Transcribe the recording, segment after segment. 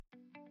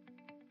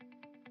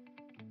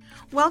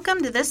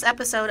Welcome to this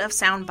episode of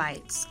Sound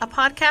Bites, a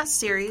podcast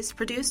series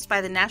produced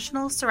by the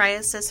National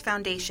Psoriasis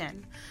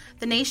Foundation,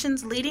 the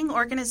nation's leading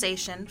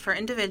organization for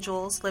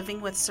individuals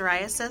living with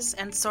psoriasis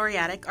and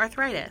psoriatic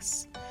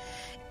arthritis.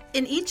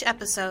 In each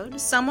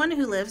episode, someone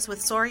who lives with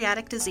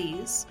psoriatic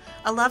disease,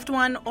 a loved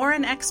one, or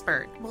an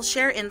expert will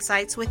share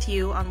insights with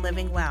you on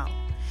living well.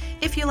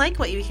 If you like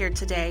what you hear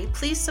today,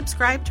 please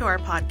subscribe to our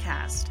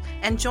podcast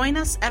and join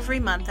us every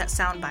month at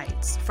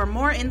Soundbites for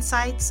more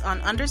insights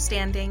on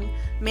understanding,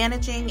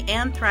 managing,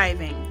 and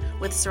thriving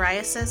with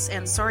psoriasis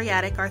and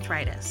psoriatic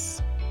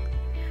arthritis.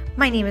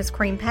 My name is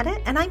Corinne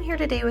Pettit, and I'm here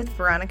today with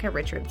Veronica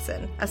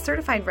Richardson, a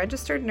certified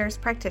registered nurse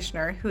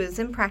practitioner who is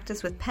in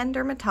practice with Penn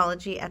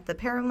Dermatology at the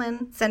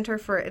Perelman Center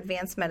for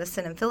Advanced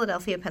Medicine in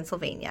Philadelphia,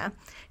 Pennsylvania.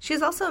 She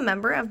is also a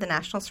member of the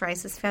National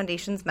Psoriasis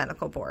Foundation's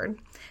Medical Board.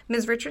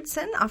 Ms.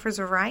 Richardson offers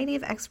a variety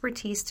of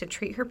expertise to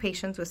treat her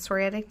patients with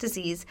psoriatic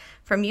disease,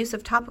 from use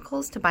of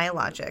topicals to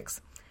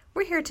biologics.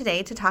 We're here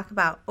today to talk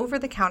about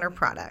over-the-counter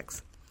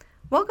products.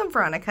 Welcome,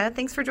 Veronica.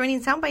 Thanks for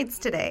joining Soundbites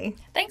today.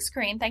 Thanks,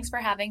 Corinne. Thanks for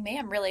having me.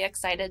 I'm really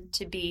excited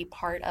to be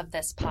part of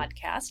this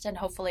podcast, and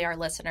hopefully our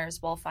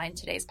listeners will find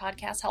today's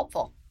podcast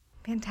helpful.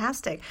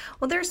 Fantastic.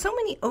 Well, there are so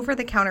many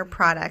over-the-counter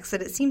products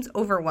that it seems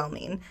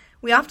overwhelming.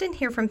 We often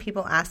hear from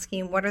people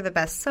asking what are the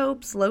best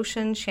soaps,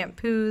 lotions,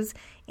 shampoos,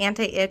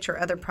 anti-itch, or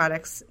other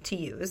products to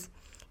use.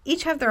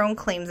 Each have their own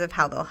claims of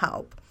how they'll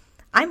help.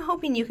 I'm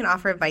hoping you can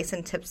offer advice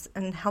and tips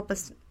and help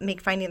us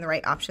make finding the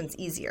right options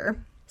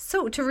easier.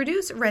 So, to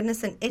reduce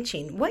redness and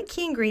itching, what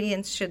key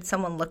ingredients should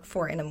someone look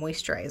for in a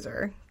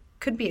moisturizer?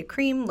 Could be a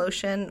cream,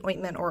 lotion,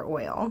 ointment, or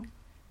oil.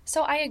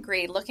 So I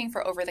agree. Looking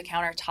for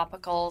over-the-counter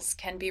topicals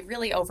can be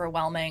really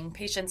overwhelming.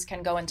 Patients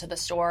can go into the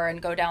store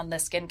and go down the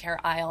skincare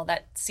aisle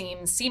that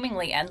seems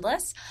seemingly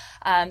endless.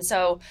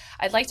 So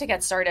I'd like to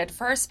get started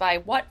first by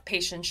what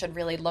patients should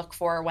really look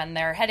for when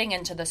they're heading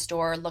into the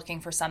store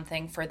looking for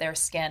something for their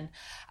skin.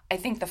 I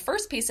think the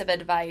first piece of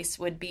advice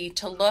would be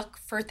to look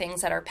for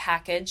things that are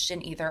packaged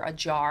in either a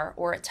jar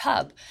or a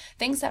tub.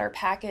 Things that are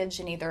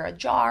packaged in either a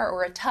jar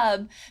or a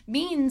tub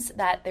means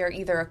that they're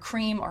either a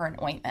cream or an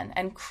ointment.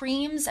 And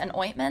creams and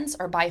ointments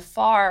are by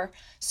far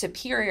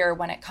superior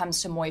when it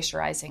comes to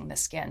moisturizing the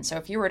skin. So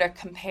if you were to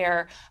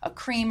compare a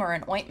cream or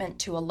an ointment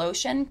to a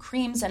lotion,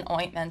 creams and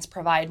ointments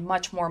provide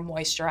much more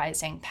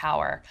moisturizing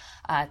power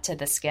to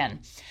the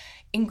skin.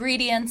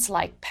 Ingredients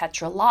like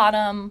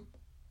petrolatum,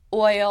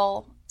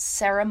 oil,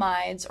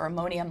 ceramides, or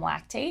ammonium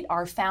lactate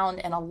are found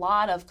in a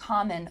lot of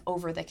common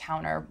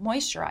over-the-counter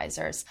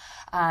moisturizers.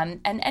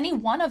 And any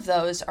one of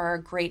those are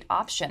a great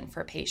option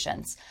for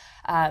patients.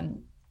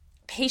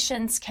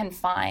 Patients can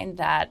find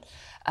that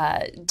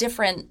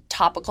different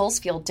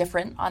topicals feel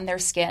different on their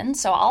skin.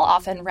 So I'll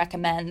often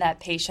recommend that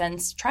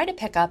patients try to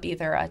pick up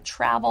either a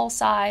travel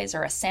size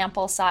or a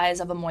sample size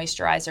of a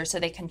moisturizer so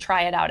they can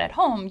try it out at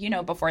home,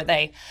 before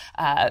they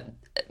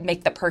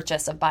make the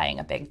purchase of buying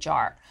a big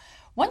jar.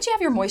 Once you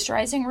have your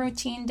moisturizing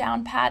routine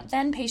down pat,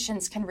 then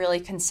patients can really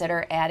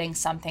consider adding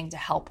something to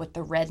help with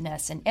the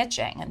redness and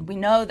itching. And we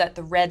know that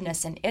the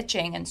redness and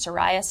itching in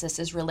psoriasis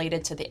is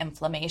related to the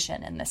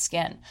inflammation in the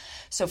skin.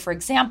 So for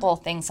example,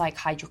 things like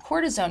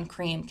hydrocortisone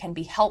cream can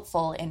be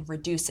helpful in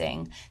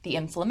reducing the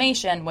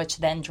inflammation, which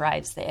then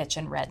drives the itch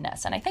and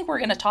redness. And I think we're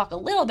going to talk a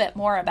little bit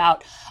more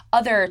about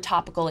other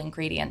topical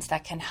ingredients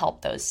that can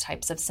help those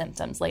types of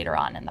symptoms later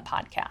on in the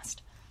podcast.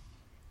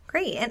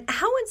 Great. And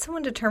how would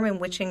someone determine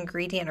which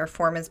ingredient or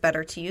form is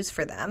better to use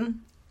for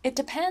them? It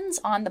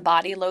depends on the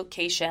body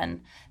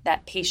location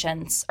that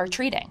patients are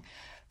treating.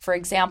 For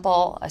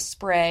example, a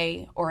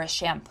spray or a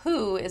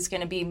shampoo is going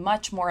to be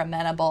much more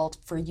amenable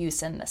for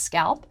use in the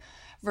scalp,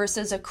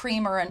 versus a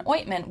cream or an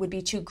ointment would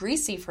be too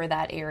greasy for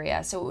that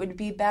area. So it would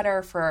be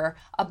better for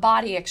a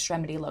body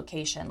extremity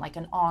location, like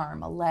an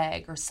arm, a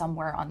leg, or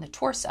somewhere on the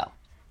torso.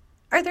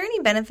 Are there any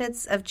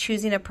benefits of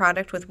choosing a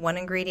product with one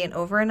ingredient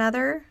over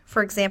another?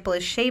 For example,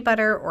 is shea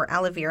butter or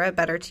aloe vera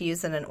better to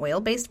use than an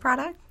oil-based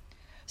product?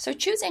 So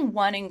choosing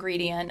one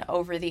ingredient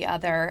over the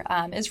other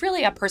is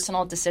really a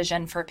personal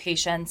decision for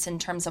patients in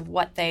terms of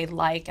what they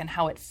like and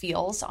how it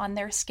feels on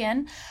their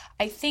skin.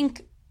 I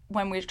think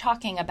when we're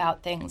talking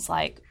about things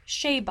like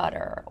shea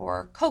butter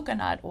or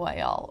coconut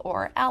oil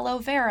or aloe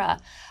vera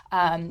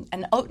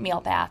and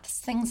oatmeal baths,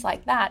 things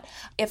like that,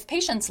 if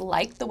patients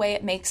like the way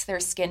it makes their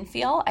skin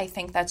feel, I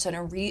think that's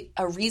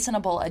a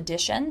reasonable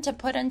addition to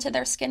put into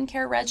their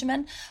skincare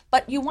regimen.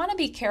 But you want to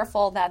be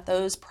careful that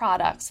those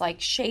products like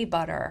shea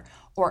butter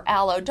or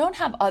aloe don't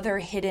have other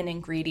hidden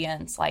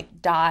ingredients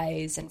like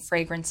dyes and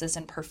fragrances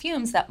and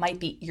perfumes that might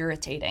be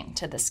irritating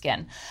to the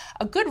skin.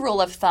 A good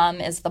rule of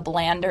thumb is the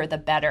blander the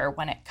better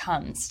when it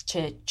comes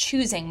to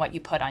choosing what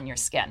you put on your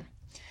skin.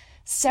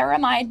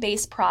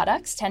 Ceramide-based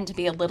products tend to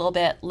be a little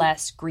bit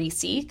less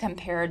greasy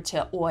compared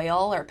to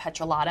oil or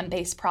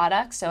petrolatum-based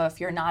products. So if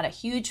you're not a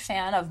huge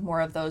fan of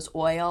more of those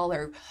oil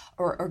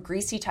or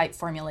greasy type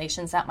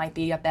formulations, that might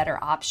be a better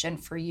option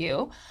for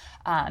you.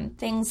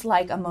 Things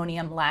like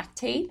ammonium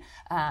lactate.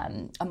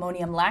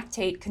 Ammonium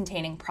lactate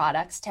containing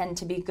products tend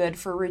to be good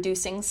for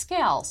reducing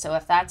scale. So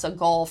if that's a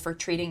goal for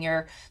treating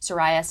your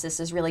psoriasis,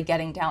 is really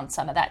getting down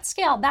some of that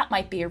scale, that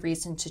might be a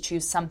reason to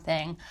choose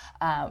something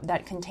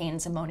that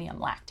contains ammonium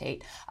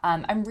lactate.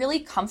 I'm really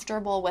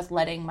comfortable with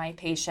letting my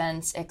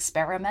patients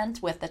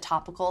experiment with the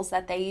topicals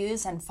that they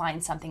use and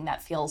find something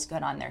that feels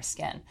good on their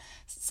skin.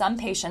 Some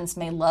patients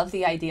may love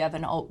the idea of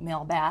an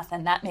oatmeal bath,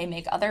 and that may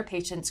make other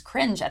patients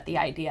cringe at the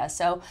idea.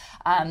 So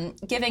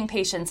giving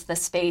patients the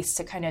space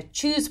to kind of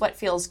choose what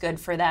feels good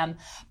for them,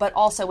 but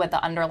also with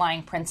the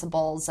underlying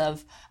principles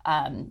of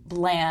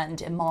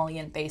bland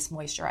emollient-based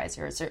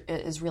moisturizers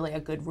is really a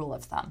good rule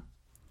of thumb.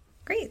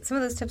 Great. Some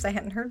of those tips I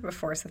hadn't heard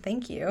before, so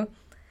thank you.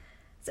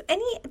 So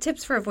any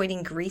tips for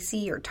avoiding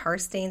greasy or tar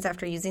stains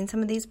after using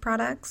some of these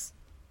products?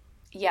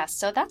 Yes,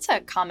 so that's a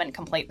common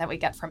complaint that we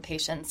get from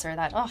patients, or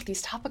that,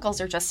 these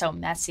topicals are just so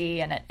messy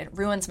and it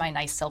ruins my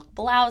nice silk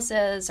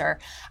blouses, or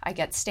I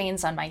get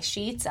stains on my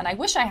sheets. And I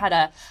wish I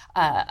had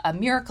a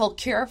miracle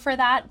cure for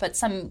that, but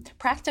some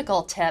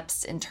practical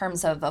tips in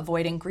terms of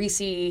avoiding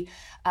greasy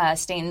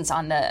stains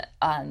on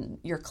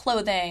your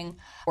clothing,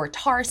 or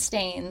tar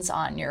stains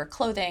on your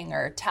clothing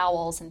or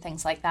towels and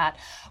things like that,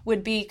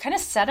 would be kind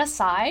of set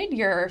aside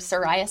your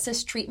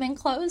psoriasis treatment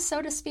clothes,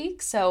 so to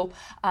speak. So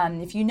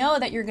if you know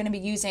that you're going to be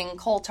using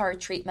coal tar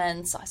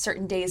treatments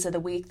certain days of the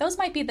week, those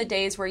might be the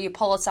days where you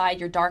pull aside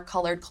your dark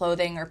colored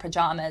clothing or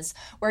pajamas,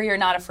 where you're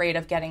not afraid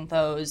of getting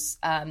those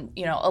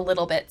a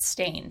little bit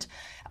stained.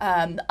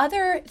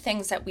 Other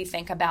things that we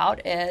think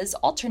about is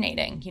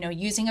alternating,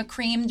 using a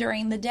cream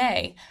during the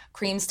day.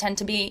 Creams tend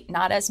to be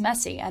not as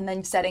messy, and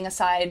then setting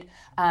aside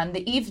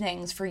the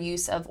evenings for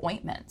use of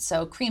ointment.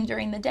 So cream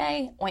during the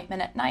day,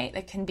 ointment at night.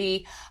 It can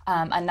be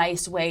a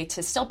nice way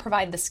to still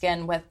provide the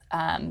skin with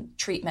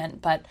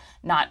treatment, but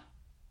not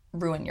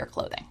ruin your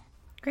clothing.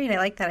 Great. I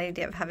like that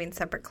idea of having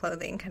separate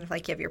clothing, kind of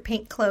like you have your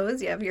paint clothes,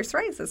 you have your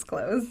psoriasis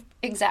clothes.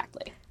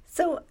 Exactly.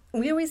 So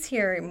we always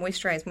hear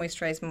moisturize,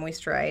 moisturize,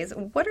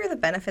 moisturize. What are the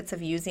benefits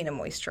of using a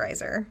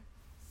moisturizer?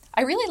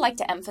 I really like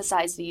to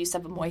emphasize the use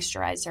of a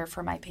moisturizer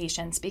for my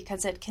patients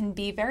because it can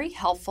be very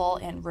helpful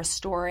in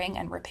restoring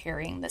and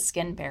repairing the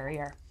skin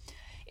barrier.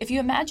 If you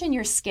imagine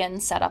your skin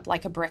set up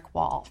like a brick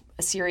wall,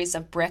 a series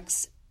of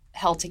bricks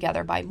held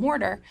together by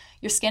mortar,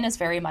 your skin is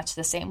very much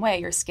the same way.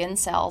 Your skin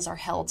cells are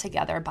held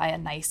together by a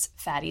nice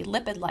fatty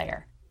lipid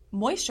layer.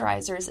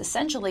 Moisturizers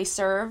essentially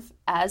serve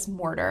as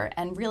mortar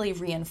and really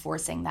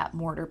reinforcing that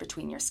mortar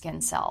between your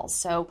skin cells.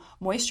 So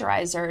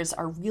moisturizers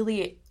are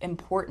really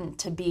important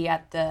to be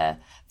at the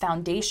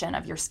foundation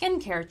of your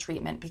skincare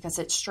treatment because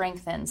it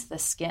strengthens the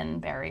skin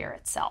barrier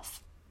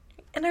itself.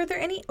 And are there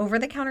any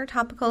over-the-counter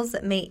topicals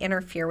that may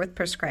interfere with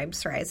prescribed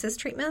psoriasis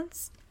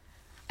treatments?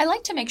 I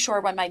like to make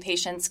sure when my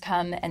patients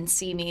come and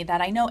see me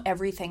that I know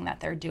everything that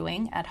they're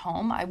doing at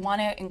home. I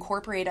want to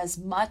incorporate as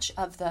much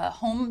of the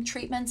home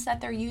treatments that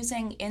they're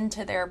using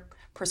into their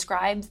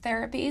prescribed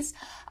therapies.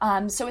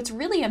 So it's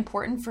really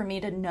important for me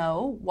to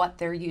know what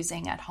they're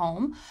using at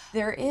home.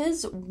 There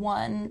is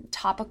one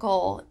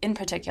topical in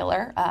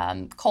particular,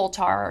 coal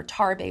tar or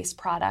tar-based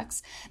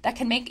products that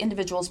can make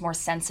individuals more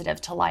sensitive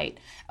to light.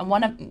 And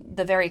one of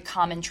the very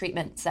common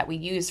treatments that we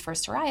use for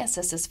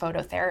psoriasis is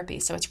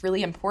phototherapy. So it's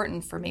really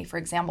important for me, for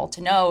example,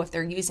 to know if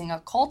they're using a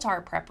coal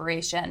tar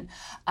preparation,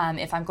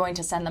 if I'm going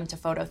to send them to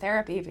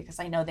phototherapy, because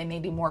I know they may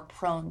be more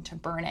prone to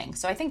burning.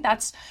 So I think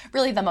that's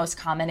really the most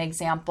common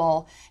example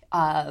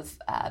of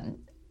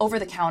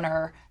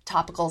over-the-counter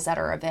topicals that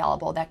are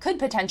available that could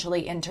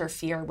potentially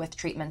interfere with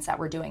treatments that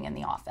we're doing in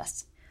the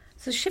office.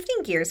 So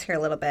shifting gears here a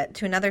little bit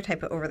to another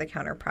type of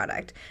over-the-counter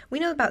product, we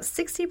know about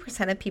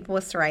 60% of people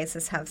with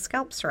psoriasis have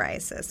scalp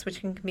psoriasis,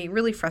 which can be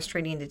really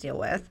frustrating to deal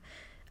with.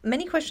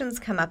 Many questions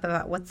come up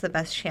about what's the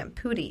best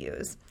shampoo to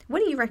use. What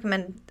do you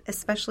recommend,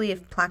 especially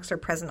if plaques are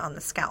present on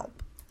the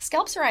scalp?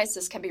 Scalp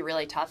psoriasis can be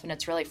really tough, and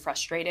it's really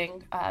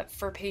frustrating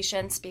for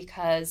patients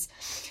because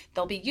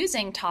they'll be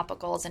using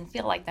topicals and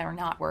feel like they're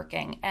not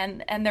working.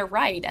 And they're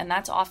right, and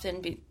that's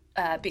often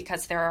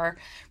because there are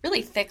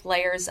really thick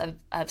layers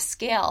of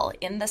scale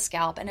in the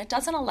scalp, and it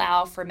doesn't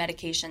allow for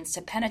medications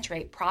to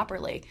penetrate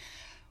properly.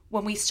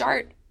 When we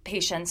start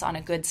patients on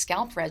a good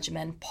scalp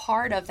regimen,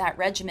 part of that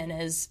regimen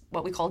is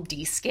what we call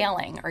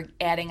descaling or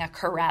adding a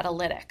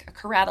keratolytic. A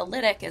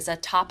keratolytic is a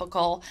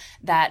topical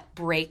that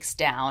breaks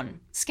down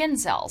skin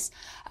cells.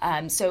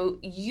 So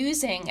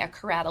using a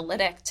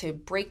keratolytic to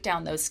break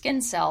down those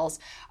skin cells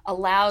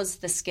allows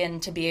the skin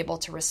to be able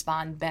to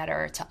respond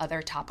better to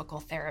other topical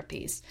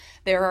therapies.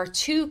 There are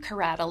two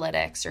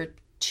keratolytics or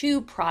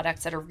two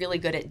products that are really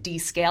good at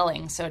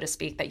descaling, so to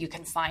speak, that you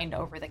can find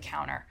over the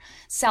counter.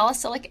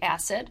 Salicylic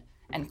acid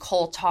and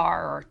coal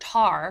tar or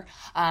tar,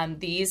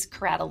 these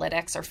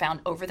keratolytics are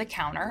found over the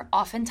counter,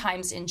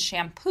 oftentimes in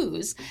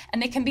shampoos,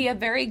 and they can be a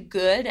very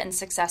good and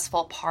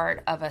successful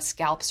part of a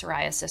scalp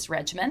psoriasis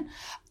regimen.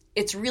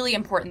 It's really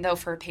important, though,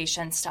 for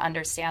patients to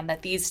understand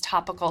that these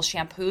topical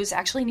shampoos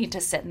actually need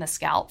to sit in the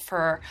scalp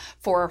for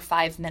 4 or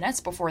 5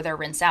 minutes before they're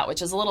rinsed out,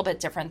 which is a little bit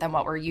different than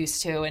what we're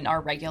used to in our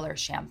regular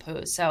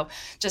shampoos. So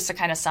just to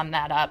kind of sum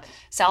that up,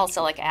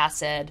 salicylic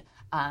acid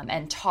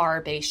and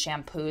tar-based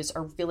shampoos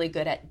are really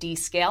good at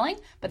descaling,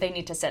 but they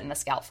need to sit in the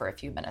scalp for a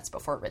few minutes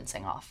before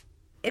rinsing off.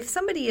 If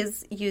somebody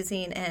is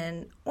using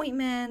an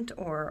ointment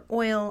or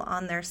oil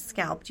on their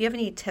scalp, do you have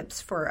any tips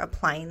for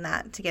applying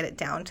that to get it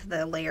down to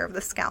the layer of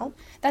the scalp?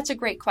 That's a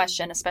great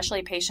question,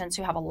 especially patients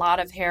who have a lot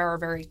of hair or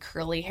very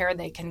curly hair.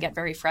 They can get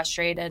very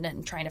frustrated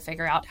and trying to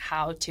figure out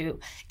how to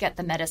get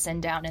the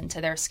medicine down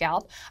into their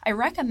scalp. I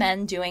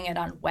recommend doing it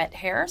on wet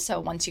hair. So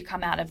once you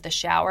come out of the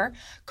shower,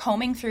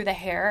 combing through the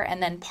hair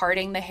and then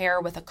parting the hair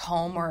with a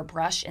comb or a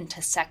brush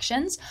into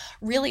sections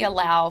really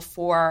allow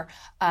for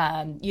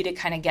you to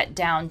kind of get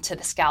down to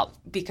the scalp,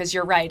 because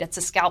you're right, it's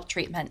a scalp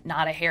treatment,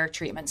 not a hair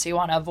treatment. So you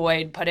want to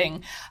avoid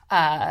putting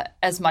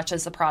as much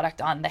as the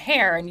product on the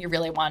hair, and you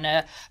really want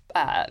to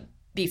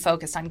be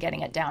focused on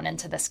getting it down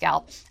into the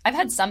scalp. I've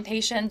had some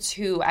patients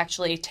who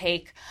actually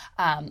take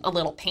a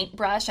little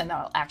paintbrush and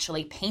they'll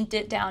actually paint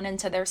it down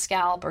into their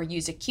scalp, or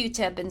use a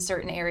Q-tip in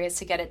certain areas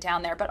to get it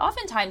down there. But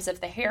oftentimes if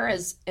the hair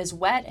is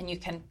wet and you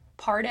can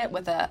part it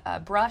with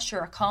a brush or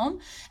a comb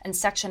and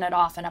section it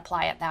off and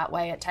apply it that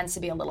way, it tends to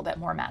be a little bit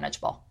more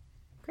manageable.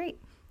 Great.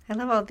 I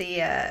love all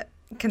the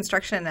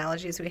construction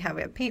analogies we have.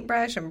 We have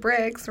paintbrush and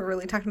bricks. We're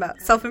really talking about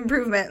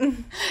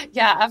self-improvement.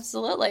 Yeah,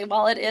 absolutely.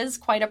 Well, it is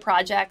quite a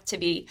project to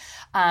be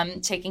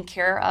taking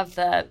care of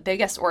the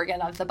biggest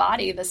organ of the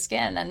body, the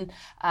skin.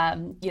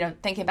 And,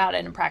 thinking about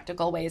it in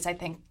practical ways, I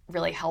think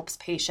really helps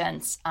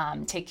patients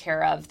take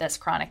care of this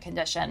chronic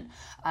condition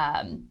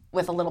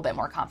with a little bit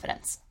more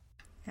confidence.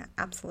 Yeah,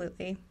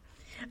 absolutely.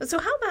 So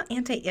how about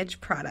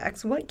anti-itch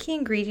products? What key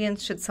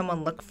ingredients should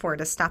someone look for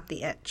to stop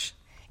the itch?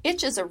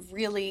 Itch is a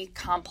really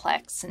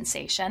complex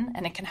sensation,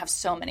 and it can have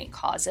so many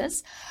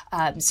causes.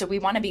 So we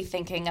want to be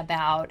thinking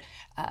about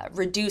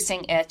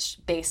reducing itch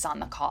based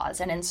on the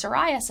cause. And in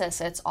psoriasis,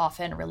 it's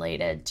often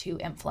related to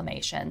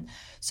inflammation.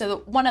 So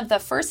one of the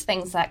first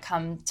things that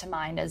come to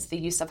mind is the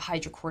use of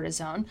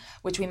hydrocortisone,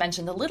 which we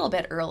mentioned a little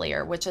bit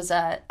earlier, which is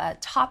a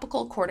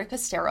topical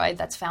corticosteroid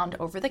that's found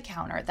over the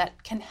counter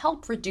that can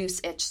help reduce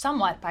itch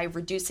somewhat by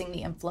reducing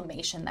the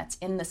inflammation that's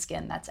in the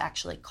skin that's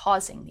actually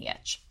causing the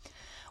itch.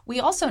 We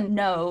also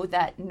know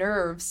that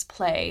nerves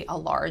play a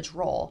large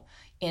role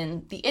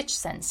in the itch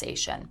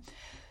sensation.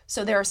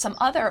 So there are some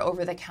other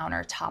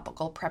over-the-counter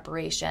topical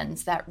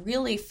preparations that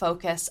really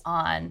focus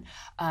on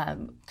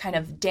kind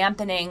of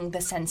dampening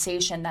the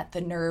sensation that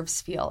the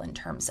nerves feel in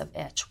terms of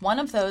itch. One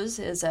of those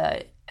is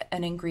an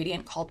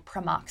ingredient called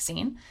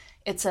pramoxine.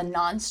 It's a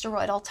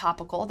non-steroidal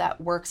topical that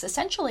works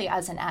essentially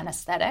as an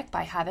anesthetic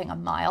by having a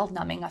mild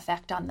numbing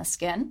effect on the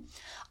skin.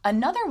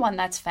 Another one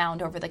that's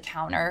found over the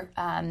counter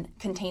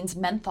contains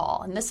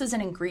menthol, and this is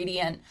an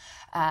ingredient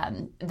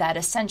that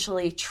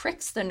essentially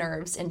tricks the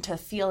nerves into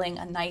feeling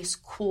a nice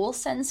cool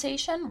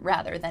sensation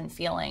rather than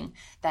feeling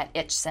that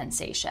itch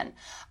sensation.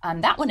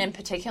 That one in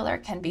particular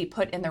can be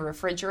put in the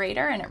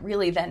refrigerator, and it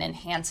really then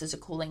enhances a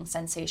cooling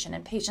sensation,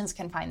 and patients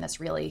can find this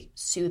really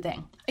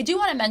soothing. I do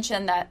want to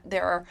mention that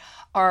there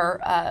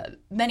are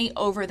many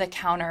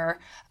over-the-counter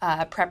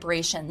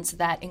preparations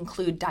that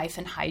include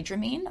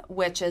diphenhydramine,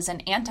 which is an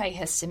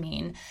antihistamine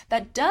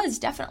that does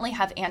definitely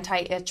have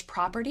anti-itch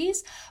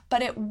properties,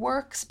 but it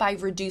works by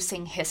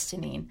reducing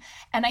histamine.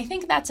 And I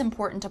think that's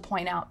important to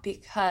point out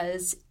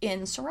because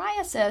in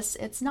psoriasis,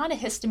 it's not a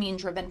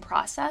histamine-driven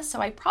process,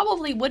 so I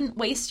probably wouldn't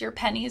waste your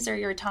pennies or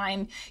your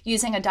time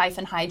using a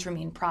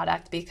diphenhydramine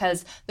product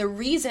because the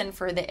reason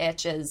for the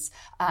itch is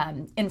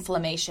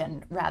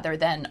inflammation rather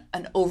than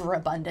an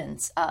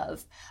overabundance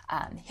of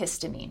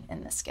histamine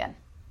in the skin.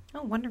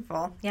 Oh,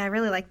 wonderful. Yeah, I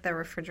really like the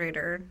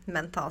refrigerator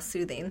menthol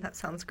soothing. That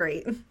sounds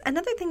great.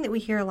 Another thing that we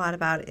hear a lot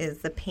about is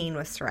the pain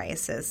with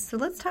psoriasis. So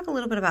let's talk a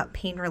little bit about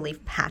pain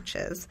relief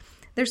patches.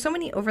 There's so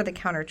many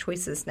over-the-counter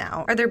choices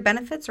now. Are there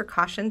benefits or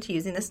caution to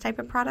using this type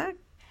of product?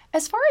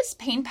 As far as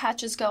pain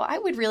patches go, I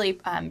would really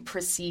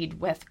proceed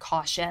with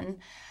caution.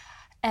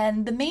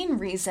 And the main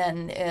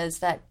reason is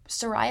that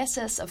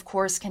psoriasis, of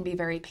course, can be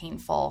very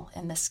painful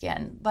in the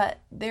skin, but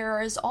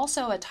there is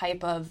also a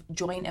type of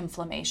joint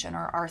inflammation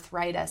or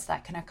arthritis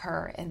that can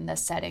occur in the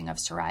setting of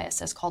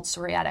psoriasis called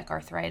psoriatic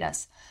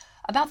arthritis.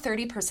 About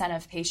 30%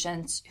 of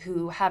patients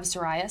who have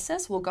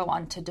psoriasis will go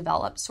on to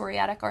develop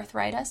psoriatic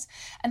arthritis,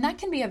 and that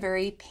can be a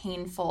very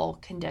painful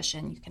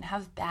condition. You can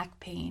have back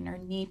pain or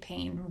knee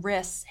pain,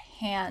 wrists,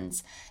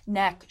 hands,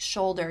 neck,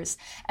 shoulders,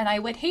 and I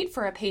would hate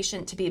for a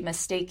patient to be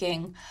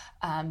mistaking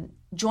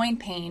joint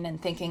pain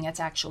and thinking it's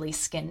actually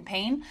skin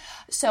pain.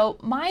 So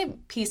my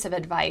piece of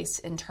advice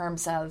in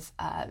terms of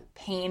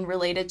pain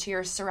related to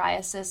your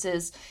psoriasis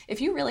is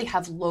if you really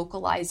have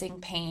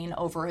localizing pain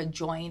over a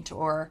joint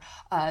or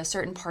a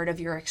certain part of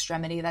your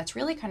extremity that's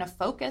really kind of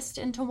focused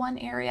into one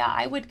area,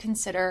 I would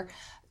consider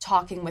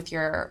talking with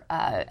your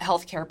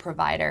healthcare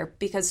provider,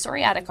 because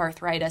psoriatic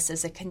arthritis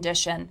is a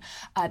condition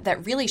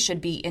that really should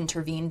be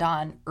intervened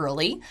on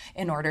early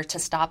in order to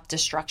stop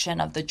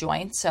destruction of the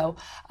joint. So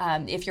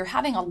if you're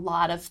having a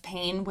lot of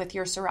pain with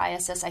your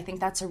psoriasis, I think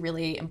that's a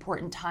really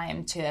important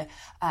time to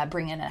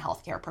bring in a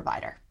healthcare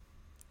provider.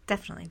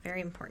 Definitely,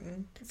 very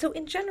important. So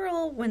in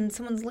general, when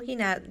someone's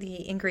looking at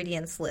the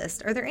ingredients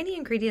list, are there any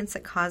ingredients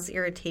that cause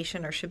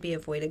irritation or should be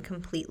avoided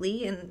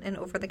completely in an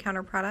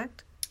over-the-counter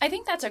product? I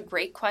think that's a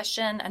great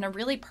question and a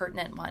really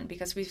pertinent one,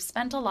 because we've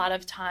spent a lot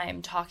of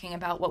time talking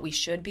about what we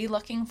should be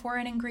looking for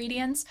in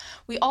ingredients.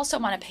 We also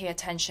want to pay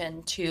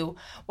attention to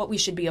what we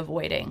should be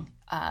avoiding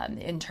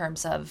in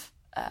terms of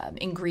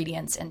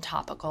ingredients in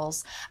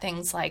topicals.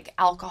 Things like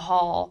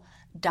alcohol,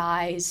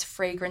 dyes,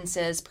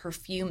 fragrances,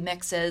 perfume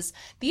mixes.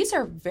 These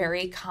are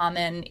very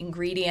common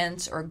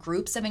ingredients or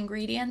groups of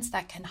ingredients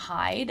that can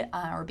hide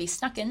or be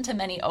snuck into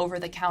many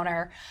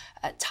over-the-counter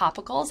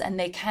topicals, and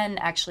they can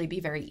actually be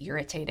very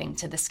irritating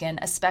to the skin,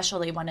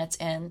 especially when it's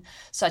in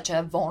such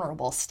a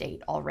vulnerable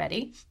state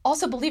already.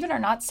 Also, believe it or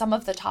not, some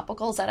of the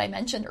topicals that I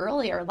mentioned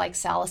earlier, like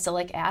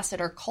salicylic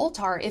acid or coal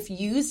tar, if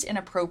used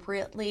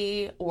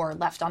inappropriately or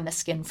left on the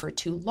skin for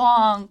too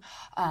long,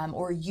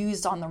 or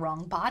used on the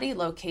wrong body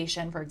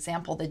location, for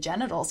example, the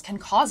genitals, can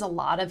cause a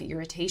lot of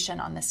irritation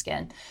on the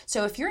skin.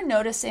 So if you're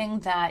noticing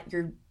that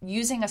you're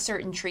using a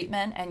certain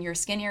treatment and your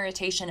skin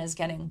irritation is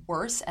getting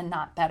worse and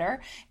not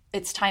better,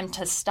 it's time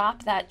to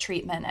stop that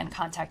treatment and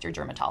contact your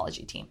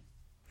dermatology team.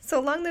 So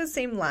along those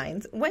same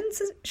lines, when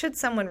should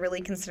someone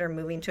really consider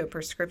moving to a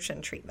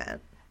prescription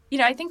treatment?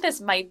 I think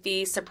this might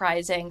be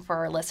surprising for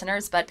our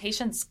listeners, but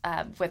patients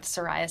with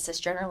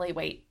psoriasis generally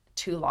wait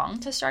too long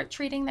to start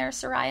treating their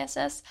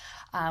psoriasis,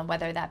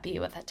 whether that be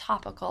with a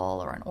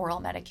topical or an oral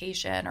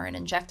medication or an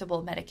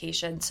injectable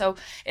medication. So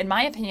in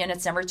my opinion,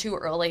 it's never too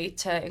early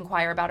to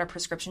inquire about a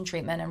prescription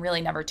treatment and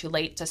really never too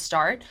late to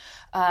start.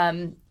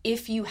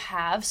 If you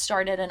have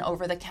started an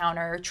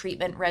over-the-counter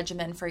treatment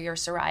regimen for your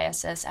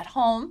psoriasis at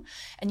home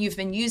and you've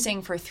been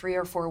using for 3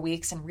 or 4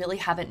 weeks and really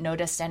haven't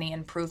noticed any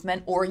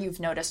improvement, or you've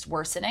noticed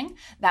worsening,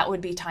 that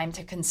would be time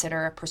to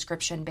consider a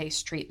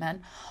prescription-based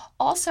treatment.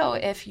 Also,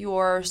 if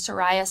your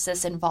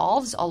psoriasis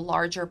involves a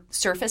larger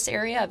surface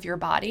area of your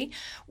body,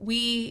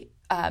 we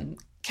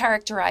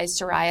characterize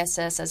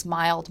psoriasis as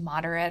mild,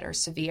 moderate, or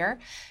severe.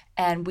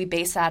 And we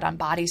base that on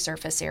body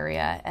surface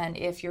area. And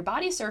if your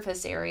body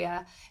surface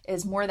area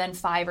is more than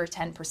 5 or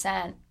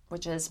 10%,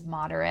 which is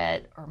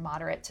moderate or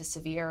moderate to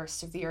severe or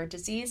severe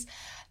disease,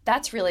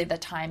 that's really the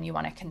time you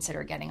want to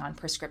consider getting on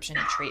prescription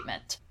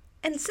treatment.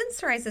 And since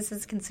psoriasis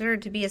is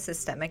considered to be a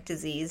systemic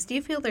disease, do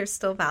you feel there's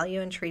still value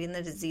in treating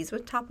the disease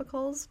with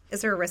topicals?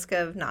 Is there a risk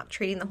of not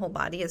treating the whole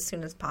body as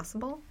soon as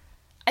possible?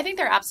 I think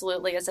there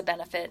absolutely is a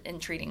benefit in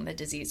treating the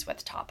disease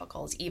with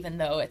topicals, even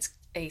though it's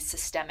a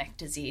systemic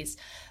disease.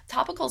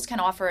 Topicals can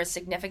offer a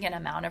significant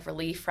amount of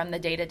relief from the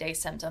day-to-day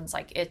symptoms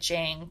like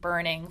itching,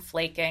 burning,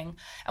 flaking,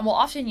 and we'll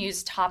often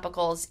use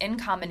topicals in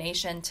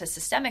combination to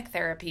systemic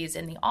therapies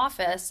in the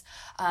office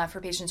for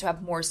patients who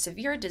have more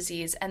severe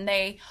disease, and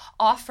they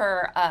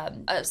offer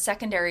a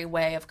secondary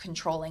way of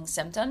controlling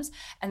symptoms,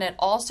 and it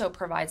also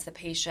provides the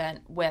patient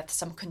with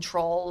some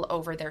control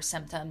over their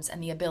symptoms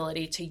and the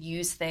ability to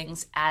use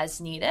things as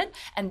needed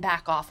and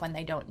back off when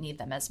they don't need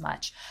them as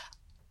much.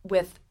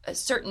 With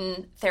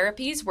certain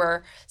therapies,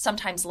 we're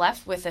sometimes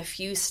left with a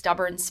few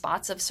stubborn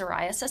spots of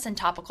psoriasis, and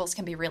topicals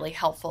can be really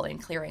helpful in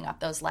clearing up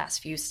those last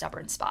few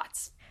stubborn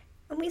spots.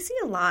 And we see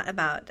a lot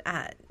about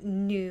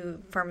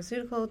new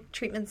pharmaceutical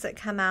treatments that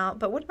come out,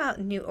 but what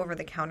about new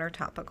over-the-counter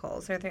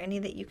topicals? Are there any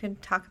that you can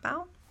talk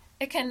about?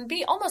 It can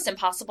be almost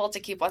impossible to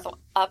keep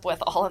up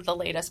with all of the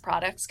latest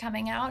products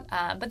coming out,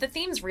 but the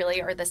themes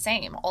really are the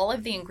same. All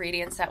of the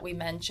ingredients that we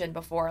mentioned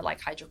before, like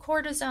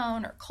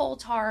hydrocortisone or coal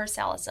tar,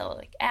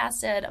 salicylic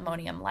acid,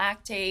 ammonium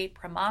lactate,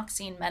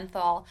 pramoxine,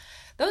 menthol,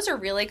 those are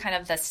really kind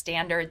of the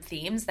standard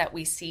themes that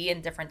we see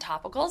in different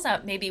topicals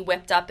that may be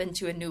whipped up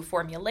into a new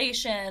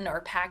formulation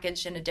or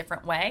packaged in a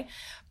different way.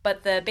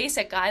 But the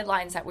basic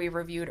guidelines that we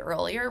reviewed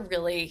earlier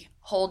really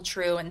hold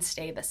true and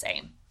stay the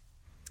same.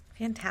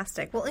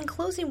 Fantastic. Well, in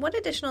closing, what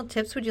additional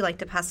tips would you like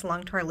to pass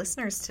along to our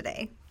listeners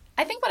today?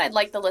 I think what I'd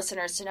like the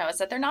listeners to know is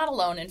that they're not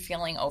alone in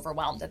feeling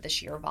overwhelmed at the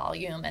sheer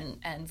volume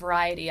and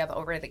variety of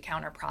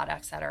over-the-counter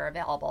products that are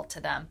available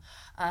to them.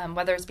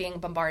 Whether it's being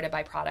bombarded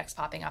by products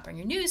popping up on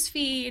your news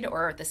feed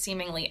or the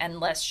seemingly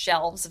endless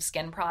shelves of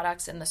skin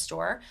products in the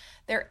store,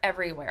 they're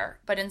everywhere.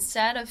 But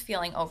instead of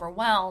feeling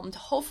overwhelmed,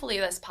 hopefully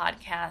this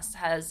podcast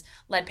has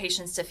led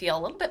patients to feel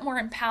a little bit more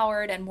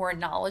empowered and more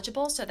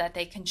knowledgeable so that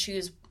they can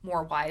choose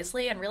more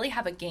wisely and really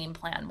have a game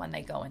plan when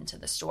they go into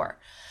the store.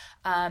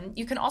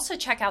 You can also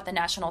check out the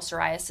National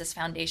Psoriasis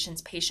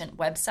Foundation's patient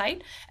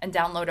website and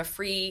download a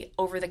free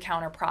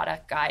over-the-counter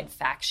product guide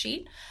fact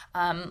sheet.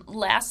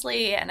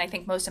 Lastly, and I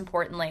think most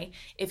importantly,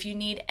 if you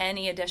need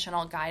any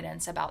additional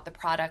guidance about the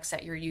products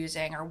that you're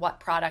using or what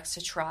products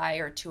to try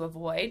or to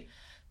avoid,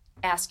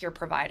 ask your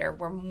provider.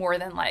 We're more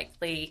than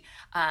likely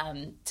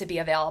to be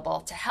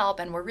available to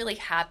help, and we're really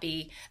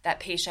happy that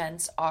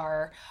patients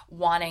are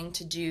wanting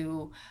to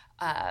do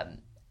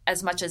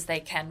as much as they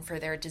can for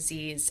their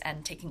disease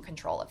and taking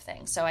control of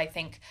things. So I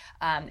think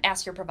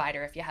ask your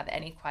provider if you have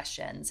any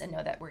questions and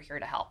know that we're here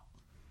to help.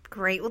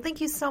 Great. Well,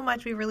 thank you so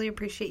much. We really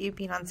appreciate you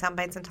being on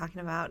Soundbites and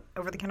talking about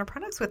over-the-counter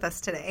products with us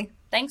today.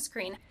 Thanks,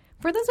 Corrine.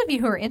 For those of you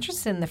who are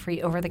interested in the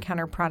free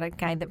over-the-counter product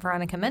guide that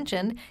Veronica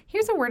mentioned,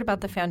 here's a word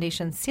about the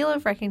Foundation's Seal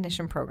of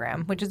Recognition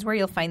program, which is where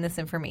you'll find this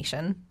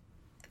information.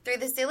 Through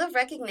the Seal of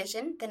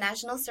Recognition, the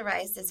National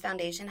Psoriasis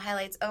Foundation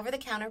highlights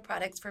over-the-counter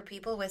products for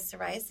people with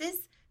psoriasis,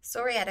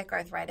 psoriatic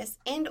arthritis,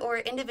 and or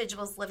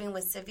individuals living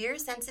with severe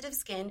sensitive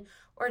skin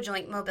or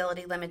joint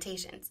mobility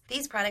limitations.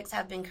 These products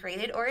have been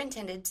created or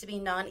intended to be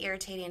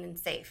non-irritating and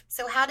safe.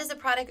 So how does a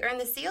product earn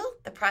the seal?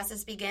 The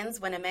process begins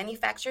when a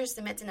manufacturer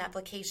submits an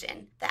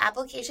application. The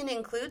application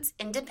includes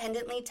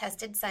independently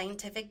tested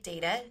scientific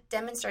data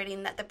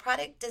demonstrating that the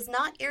product does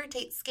not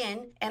irritate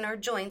skin and or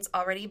joints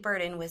already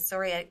burdened with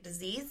psoriatic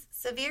disease,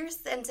 severe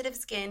sensitive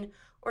skin,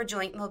 or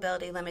joint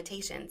mobility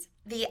limitations.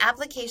 The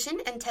application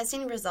and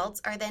testing results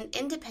are then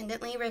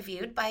independently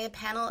reviewed by a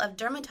panel of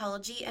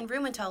dermatology and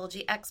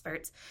rheumatology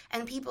experts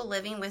and people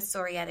living with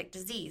psoriatic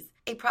disease.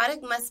 A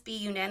product must be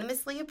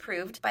unanimously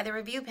approved by the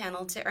review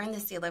panel to earn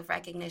the Seal of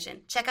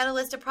Recognition. Check out a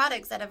list of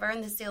products that have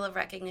earned the Seal of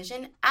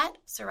Recognition at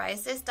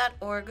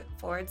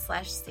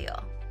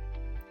psoriasis.org/seal.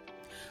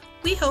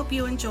 We hope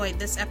you enjoyed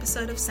this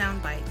episode of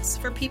Soundbites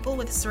for people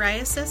with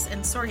psoriasis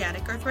and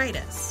psoriatic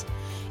arthritis.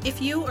 If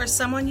you or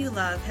someone you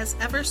love has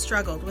ever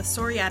struggled with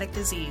psoriatic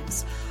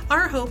disease,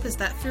 our hope is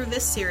that through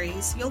this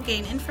series, you'll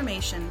gain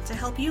information to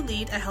help you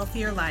lead a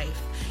healthier life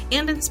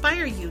and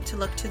inspire you to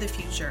look to the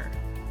future.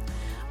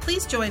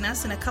 Please join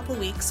us in a couple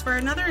weeks for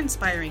another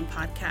inspiring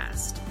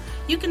podcast.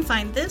 You can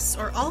find this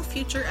or all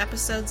future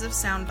episodes of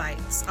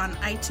Soundbites on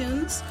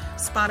iTunes,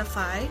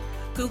 Spotify,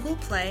 Google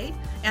Play,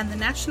 and the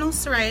National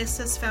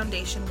Psoriasis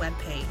Foundation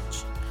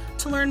webpage.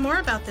 To learn more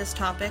about this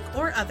topic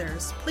or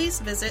others, please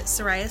visit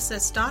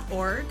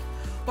psoriasis.org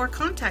or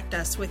contact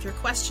us with your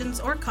questions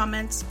or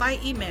comments by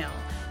email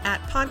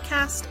at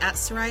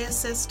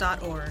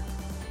podcast@psoriasis.org.